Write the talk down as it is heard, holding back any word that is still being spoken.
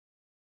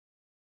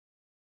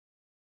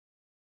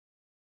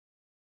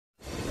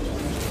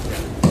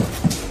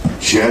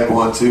Check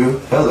 1, 2.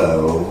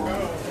 Hello.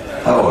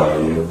 How are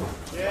you?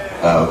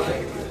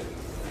 Okay.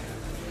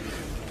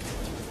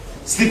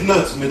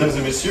 Slipknot, mesdames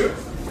et messieurs.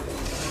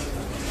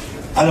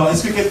 Alors,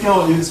 est-ce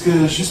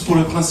que juste pour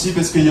le principe,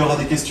 est-ce qu'il y aura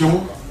des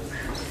questions?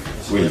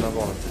 Oui.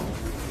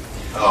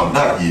 Oh,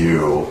 not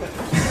you.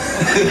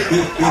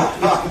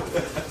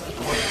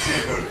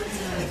 Dude,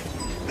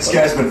 this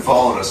guy's been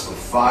following us for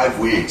 5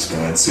 weeks,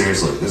 man.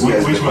 Seriously, this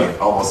guy's been like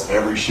almost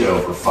every show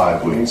for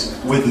 5 weeks.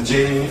 With the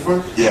J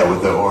uniform? Yeah,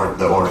 with the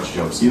orange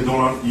jumpsuit.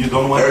 You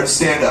don't want? Eric,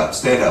 stand up.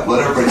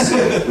 Let everybody see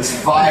it. This is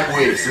 5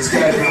 weeks. This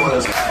guy's been with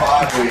us for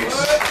 5 weeks,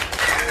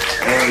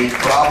 and he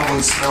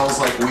probably smells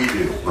like we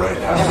do right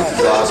now, which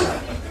is awesome.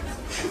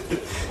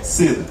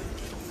 Sid,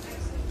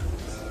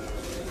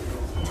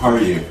 how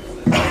are you?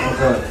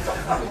 Okay.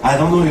 I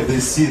don't know if they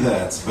see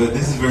that, but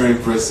this is very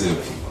impressive.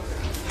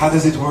 How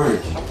does it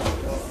work?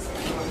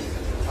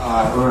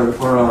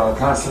 We're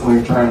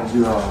constantly trying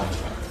to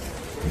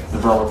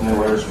develop new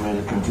ways for me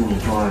to continue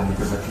touring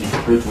because I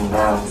keep breaking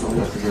down, so we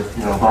have to get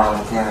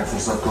biomechanics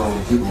and stuff going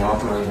to keep me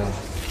operating.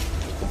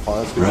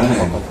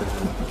 Right.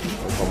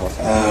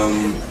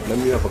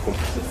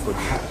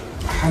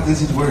 How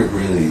does it work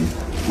really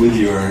with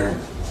your?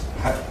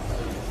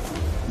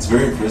 It's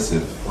very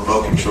impressive.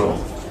 Remote control.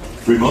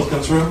 Remote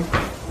control?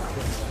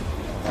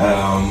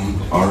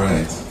 All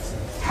right.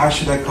 How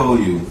should I call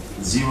you?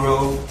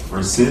 Zero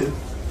or Sid?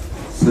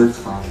 Sid's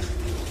fine.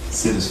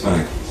 Sid is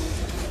fine.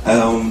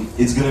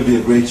 It's gonna be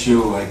a great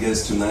show, I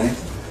guess, tonight.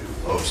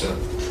 Hope so.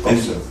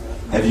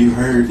 Have you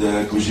heard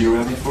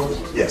Gojira before?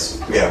 Yes.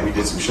 Yeah, we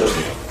did some shows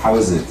with them. How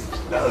is it?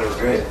 No, they were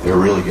great. They were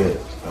really good.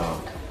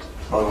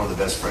 Probably one of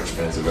the best French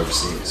bands I've ever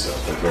seen. So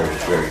they're very,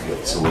 very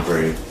good. So we're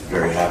very,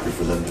 very happy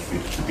for them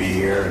to be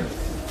here and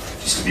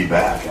just to be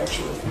back,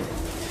 actually.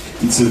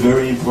 It's a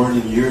very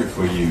important year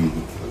for you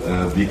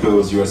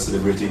because you are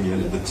celebrating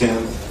the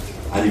 10th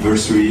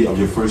anniversary of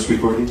your first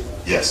recording.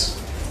 Yes.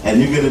 And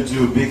you're going to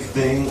do a big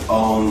thing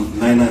on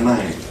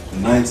 999,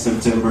 9th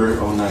September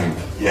 09.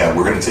 Yeah,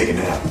 we're going to take a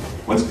nap.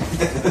 What?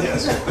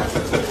 Yes.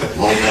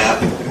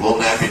 Little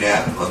nappy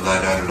nap on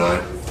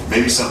 999.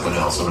 Maybe something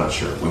else, I'm not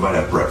sure. We might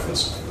have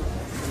breakfast.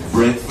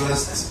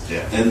 Breakfast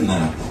and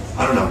nap.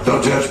 I don't know.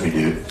 Don't judge me,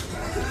 dude.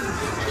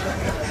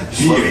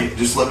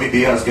 Just let me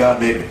be as God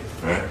made me.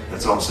 All right?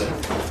 That's all I'm saying.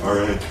 All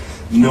right.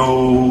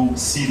 No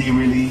CD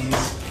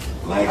release?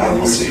 Like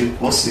we'll see.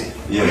 We'll see.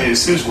 Yeah. I mean,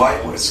 as soon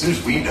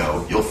as we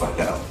know, you'll find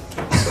out.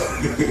 So,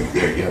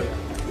 there you go.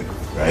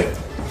 Right?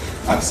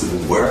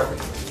 Absolutely. Where?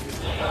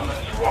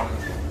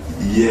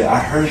 Yeah, I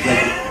heard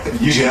that.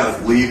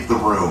 Jeff, leave the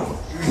room.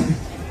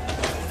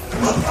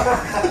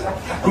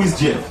 Who's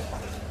Jeff?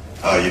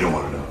 You don't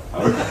want to know.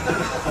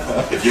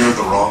 If you're in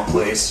the wrong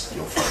place,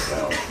 you'll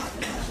find out.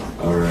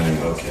 All right.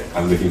 Okay.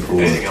 I'm looking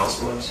forward. Anything else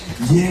for us?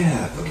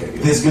 Yeah. Okay.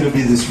 Good. There's going to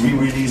be this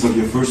re-release of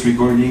your first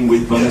recording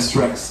with bonus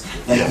tracks.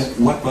 Like, yes.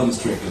 What bonus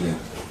track is it?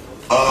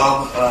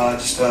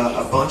 Just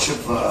a bunch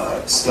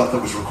of stuff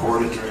that was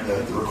recorded during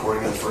the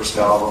recording of the first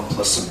album,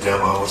 plus some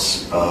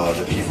demos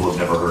that people have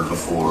never heard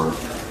before.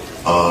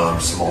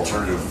 Some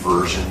alternative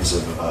versions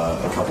of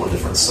a couple of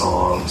different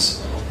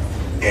songs,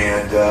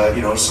 and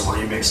some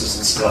remixes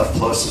and stuff.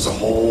 Plus, there's a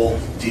whole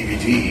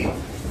DVD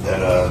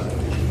that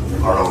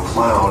our own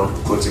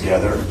clown put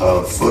together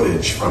of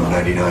footage from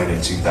 '99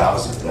 and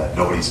 2000 that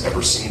nobody's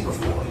ever seen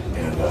before,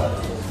 and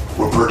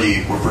we're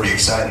pretty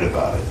excited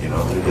about it.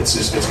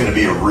 It's going to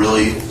be a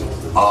really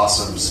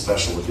awesome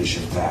special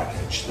edition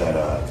package that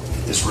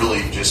is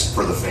really just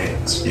for the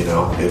fans.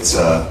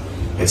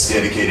 It's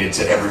dedicated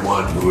to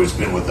everyone who has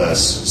been with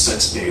us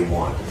since day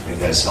one and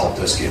has helped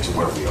us get to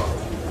where we are.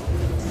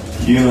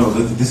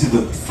 This is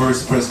the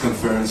first press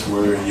conference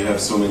where you have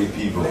so many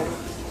people.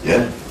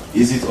 Yeah.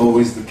 Is it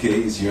always the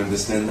case? You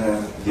understand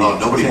that?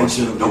 Nobody wants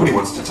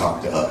to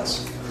talk to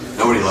us.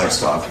 Nobody likes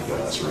talking to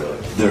us, really.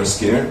 They're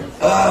scared?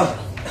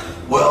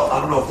 Well,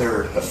 I don't know if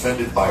they're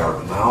offended by our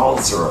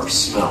mouths or our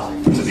smell,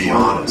 to be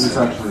honest. He's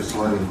actually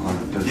sweating.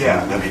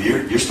 Yeah, I mean,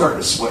 you're starting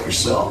to sweat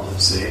yourself,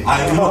 see?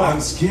 I know, I'm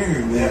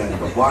scared, man.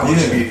 But why would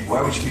you be scared?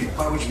 Why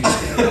would you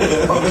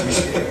be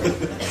scared?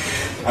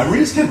 I'm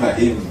really scared by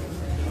him.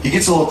 He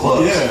gets a little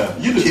close. Yeah,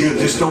 you do.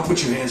 Just don't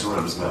put your hands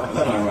around his mouth.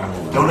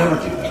 No. Don't ever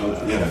do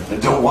that. Yeah.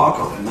 And don't walk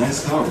on it.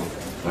 Nice comment.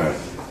 All right.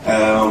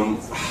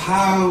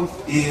 How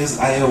is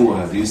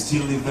Iowa? Do you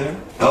still live there?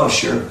 Oh,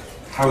 sure.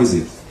 How is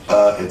it?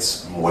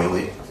 It's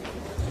moily.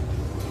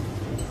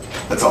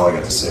 That's all I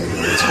got to say.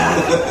 It's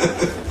moily.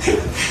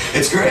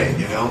 It's great,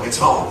 It's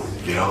home.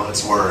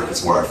 It's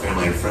where our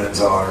family and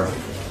friends are.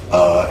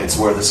 It's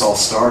where this all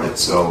started.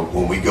 So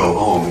when we go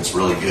home, it's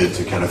really good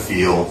to kind of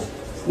feel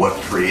what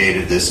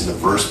created this in the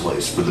first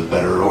place, for the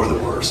better or the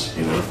worse.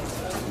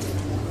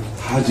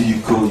 How do you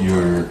call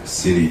your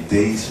city?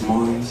 Des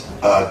Moines?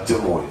 Des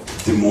Moines.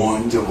 Des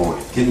Moines. Des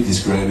Moines. Can you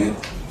describe it?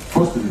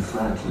 Supposed to be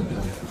French,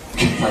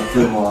 like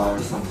Fenois or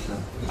something.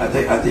 I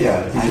think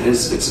it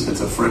is.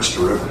 It's a French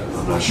derivative.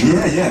 I'm not sure.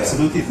 Yeah,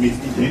 absolutely.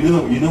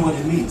 You know what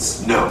it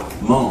means? No.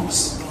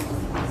 Monks.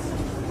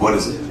 What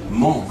is it?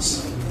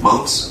 Monks.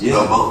 Monks?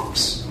 Yeah. The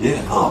monks.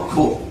 Yeah. Oh,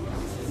 cool.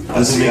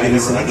 Does it make any I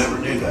sense? never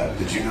knew that.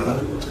 Did you know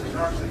that?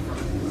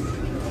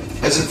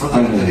 Is it for the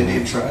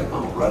Indian tribe?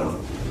 Oh, right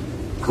on.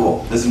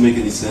 Cool. Does it make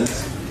any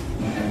sense?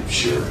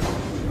 Sure.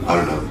 I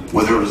don't know.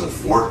 Well, there was a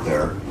fort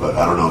there, but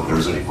I don't know if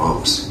there's any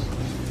monks.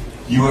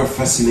 You are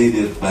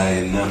fascinated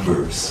by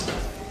numbers.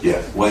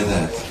 Yeah. Why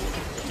that?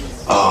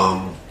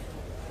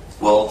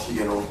 Well,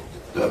 you know,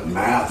 the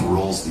math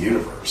rules the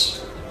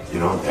universe. You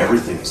know,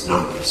 everything is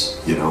numbers.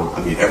 You know,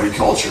 I mean, every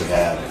culture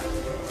had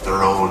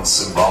their own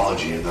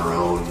symbology and their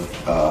own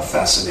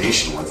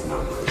fascination with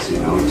numbers. You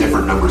know,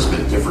 different numbers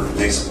meant different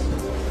things.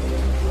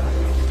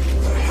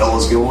 What the hell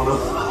is going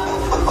on?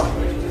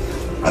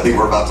 I think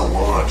we're about to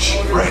launch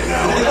right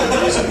now.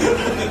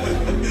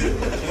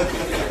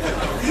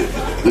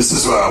 This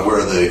is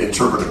where the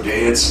interpretive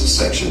dance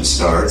section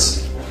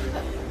starts.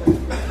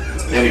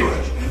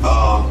 Anyway,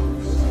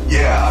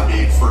 yeah, I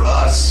mean, for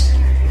us,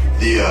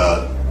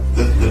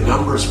 the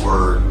numbers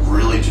were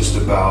really just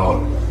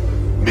about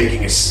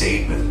making a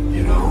statement,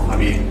 you know? I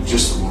mean,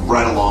 just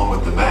right along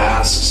with the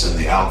masks and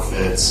the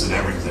outfits and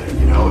everything,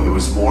 you know? It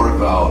was more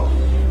about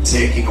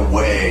taking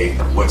away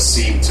what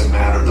seemed to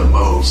matter the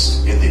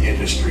most in the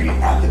industry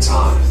at the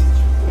time.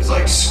 It's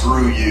like,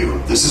 screw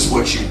you. This is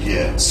what you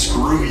get.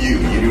 Screw you.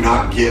 You do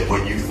not get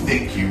what you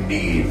think you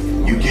need.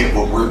 You get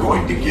what we're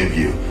going to give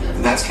you.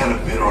 And that's kind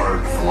of been our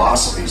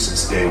philosophy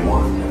since day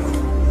one.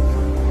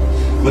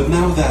 But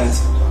now that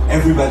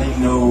everybody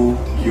know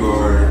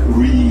your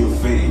real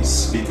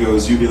face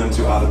because you belong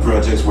to other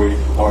projects where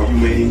or you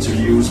made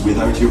interviews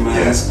without your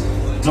mask,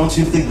 don't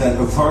you think that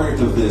a part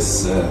of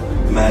this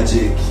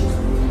magic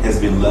has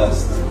been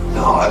lost?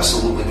 No,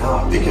 absolutely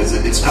not. Because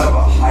it's not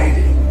about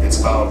hiding. It's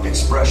about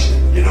expression.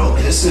 You know,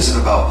 this isn't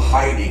about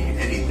hiding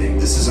anything.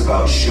 This is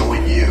about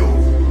showing you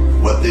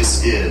what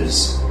this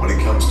is when it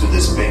comes to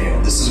this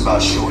band. This is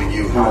about showing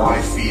you how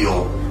I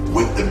feel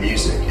with the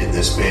music in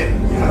this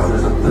band. You know,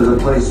 there's a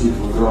place you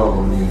can go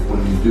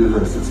when you do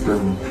this. It's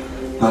been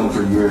done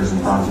for years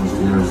and thousands of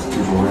years.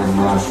 People wearing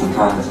masks and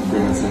trying and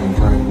dancing and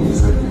playing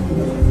music.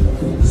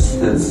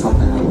 And it's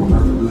something that we'll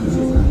never lose as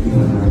a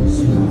human race.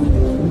 You know?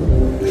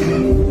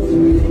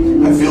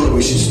 I feel like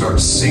we should start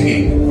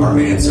singing our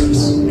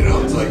answers. You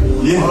know, it's like,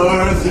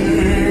 I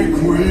think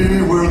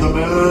we wear the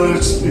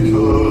masks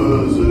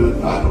because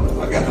I don't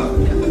know. I got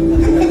nothing.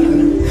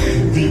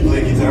 Do you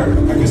play guitar?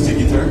 Acoustic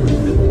guitar?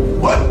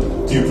 What?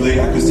 Do you play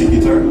acoustic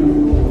guitar?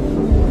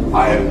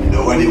 I have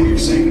no idea what you're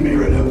saying to me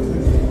right now.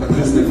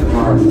 Acoustic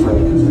guitar.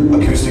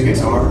 Acoustic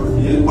guitar?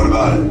 Yeah. What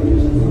about it?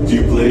 Do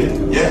you play it?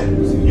 Yeah.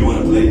 You want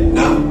to play it?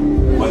 No.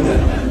 Why not?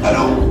 I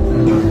don't.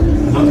 No.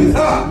 Don't you?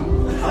 Ah!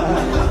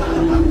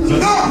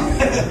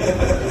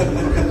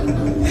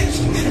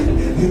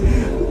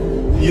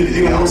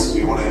 Anything else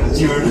you want to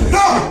ask?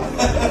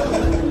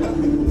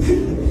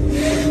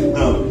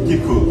 No,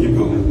 keep cool.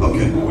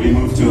 Okay. We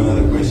move to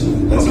another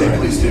question. That's Okay, all right.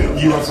 please do.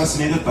 You are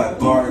fascinated by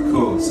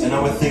barcodes, and I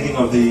was thinking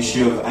of the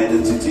issue of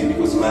identity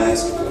because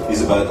mask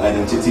is about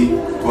identity.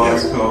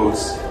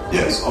 Barcodes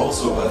is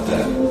also about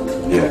that.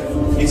 Yeah.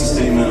 It's a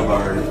statement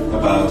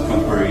about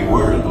conquering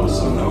world,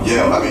 also, no?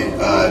 Yeah. I mean,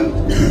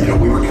 you know,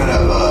 we were kind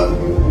of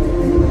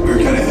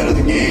ahead of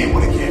the game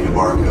when it came to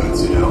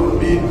barcodes. You know,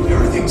 I mean,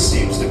 everything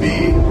seems to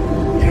be,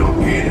 you know,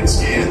 pan and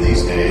scan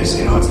these days.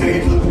 You know, it's going to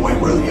get to the point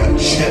where you got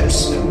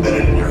chips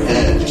embedded in your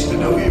head just to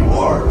know who you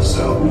are.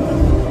 So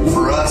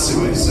for us, it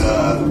was,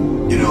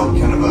 you know,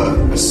 kind of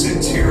a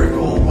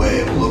satirical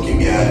way of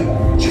looking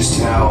at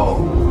just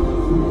how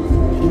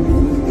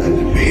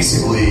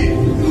basically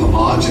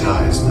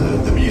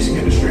homogenized the music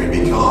industry had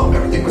become.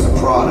 Everything was a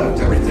product.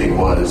 Everything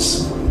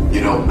was,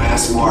 you know,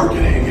 mass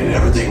marketing, and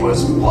everything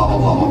was blah, blah,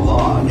 blah, blah,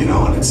 blah, you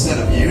know, and instead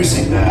of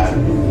using that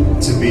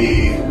to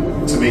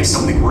make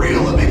something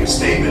real and make a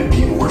statement,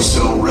 people were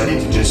so ready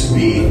to just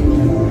be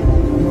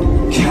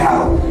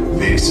cattle,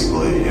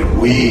 basically, and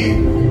we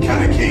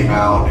kind of came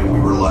out and we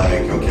were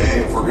like,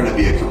 okay, if we're going to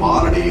be a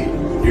commodity,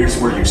 here's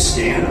where you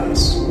scan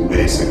us,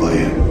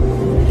 basically,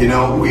 and, you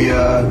know,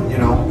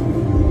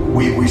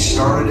 we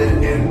started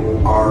it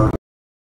in our